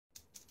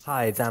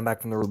Hi, it's Adam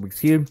back from the Rubik's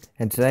Cube,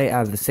 and today I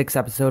have the 6th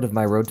episode of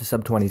my Road to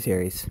Sub-20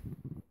 series.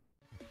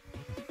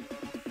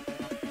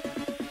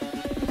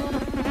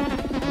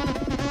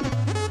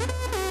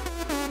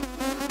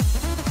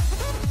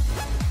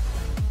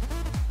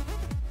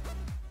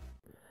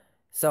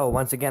 So,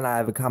 once again, I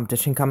have a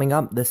competition coming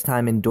up, this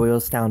time in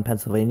Doylestown,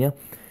 Pennsylvania.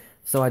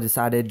 So I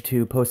decided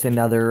to post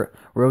another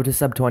Road to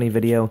Sub-20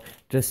 video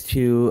just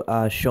to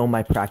show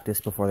my practice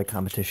before the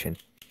competition.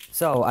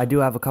 So, I do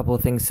have a couple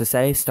of things to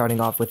say, starting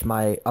off with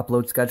my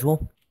upload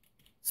schedule.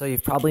 So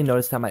you've probably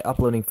noticed that my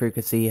uploading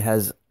frequency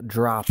has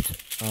dropped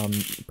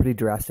pretty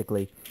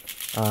drastically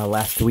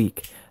last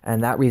week.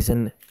 And that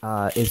reason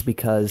is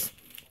because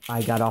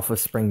I got off of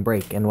spring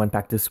break and went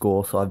back to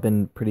school, so I've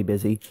been pretty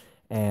busy.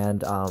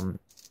 And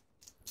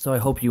so I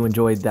hope you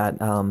enjoyed that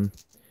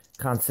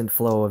constant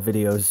flow of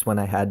videos when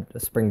I had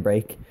a spring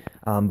break.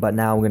 But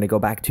now I'm going to go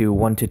back to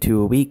 1 to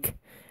 2 a week.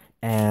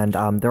 And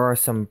there are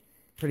some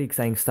pretty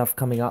exciting stuff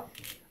coming up.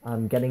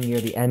 I'm getting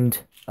near the end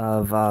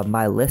of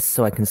my list,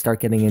 so I can start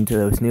getting into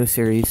those new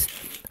series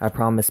I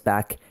promised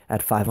back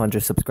at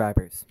 500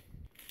 subscribers.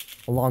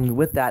 Along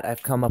with that,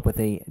 I've come up with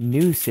a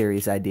new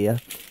series idea,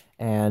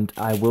 and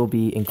I will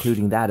be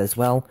including that as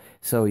well,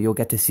 so you'll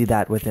get to see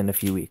that within a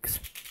few weeks.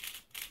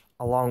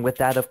 Along with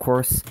that, of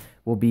course,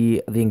 will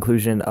be the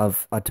inclusion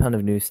of a ton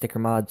of new sticker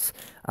mods.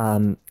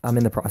 I'm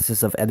in the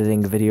process of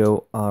editing a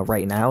video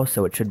right now,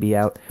 so it should be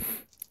out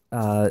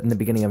in the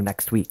beginning of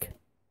next week.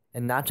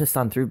 And not just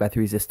on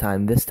 3x3s this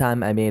time. This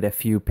time I made a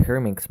few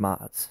Pyraminx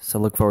mods, so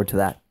look forward to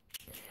that.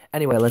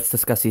 Anyway, let's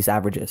discuss these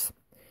averages.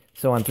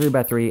 So on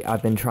 3x3,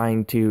 I've been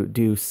trying to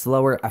do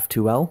slower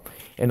F2L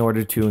in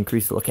order to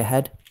increase the look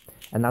ahead,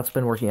 and that's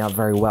been working out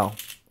very well.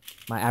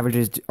 My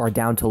averages are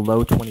down to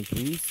low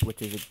 23s,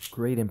 which is a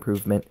great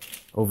improvement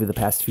over the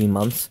past few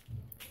months.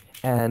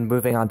 And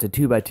moving on to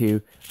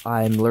 2x2,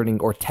 I'm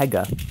learning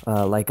Ortega,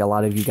 like a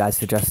lot of you guys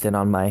suggested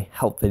on my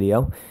help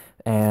video,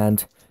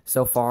 and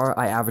so far,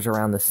 I average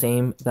around the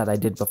same that I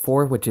did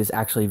before, which is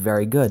actually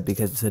very good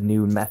because it's a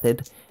new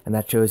method, and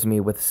that shows me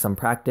with some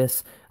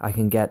practice, I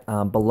can get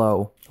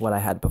below what I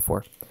had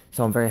before.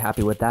 So I'm very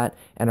happy with that,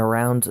 and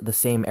around the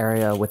same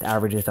area with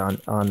averages on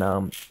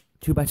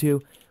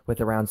 2x2,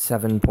 with around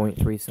 7.3,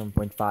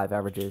 7.5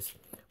 averages,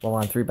 while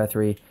on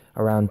 3x3,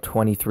 around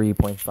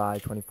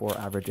 23.5, 24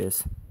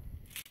 averages.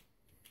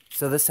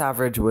 So this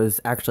average was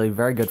actually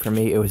very good for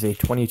me. It was a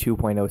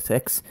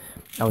 22.06.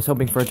 I was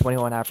hoping for a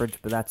 21 average,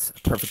 but that's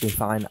perfectly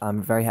fine.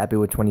 I'm very happy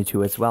with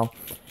 22 as well.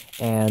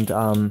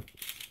 And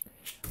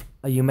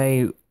you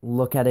may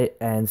look at it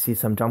and see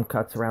some jump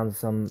cuts around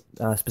some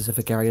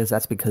specific areas.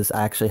 That's because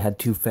I actually had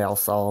 2 fail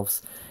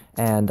solves.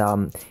 And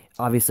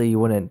obviously you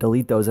wouldn't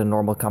delete those in a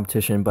normal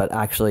competition, but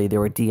actually they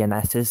were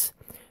DNSs.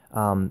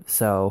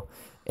 So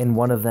in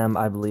one of them,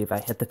 I believe I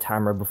hit the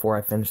timer before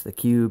I finished the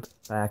cube.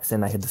 By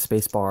accident, I hit the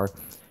space bar.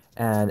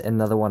 And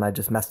another one, I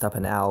just messed up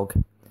an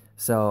alg.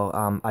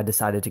 So I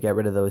decided to get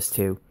rid of those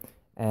 2.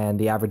 And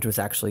the average was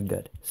actually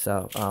good.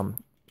 So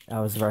I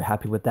was very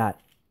happy with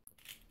that.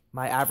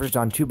 My average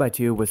on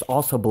 2x2 was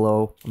also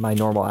below my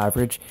normal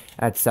average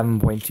at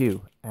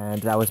 7.2.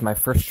 And that was my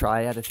first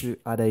try at a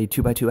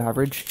 2x2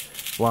 average.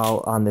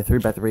 While on the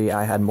 3x3,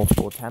 I had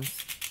multiple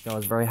attempts. So I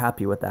was very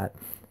happy with that.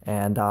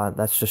 And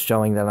that's just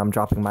showing that I'm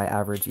dropping my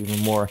average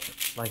even more.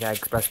 Like I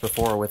expressed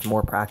before, with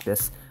more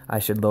practice, I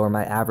should lower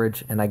my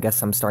average, and I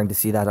guess I'm starting to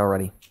see that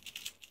already.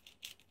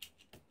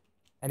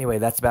 Anyway,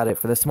 that's about it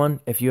for this one.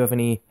 If you have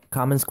any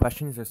comments,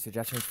 questions, or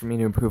suggestions for me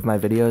to improve my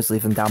videos,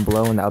 leave them down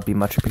below, and that would be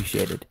much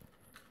appreciated.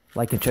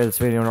 Like and share this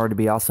video in order to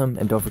be awesome,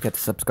 and don't forget to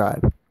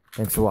subscribe.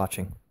 Thanks for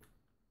watching.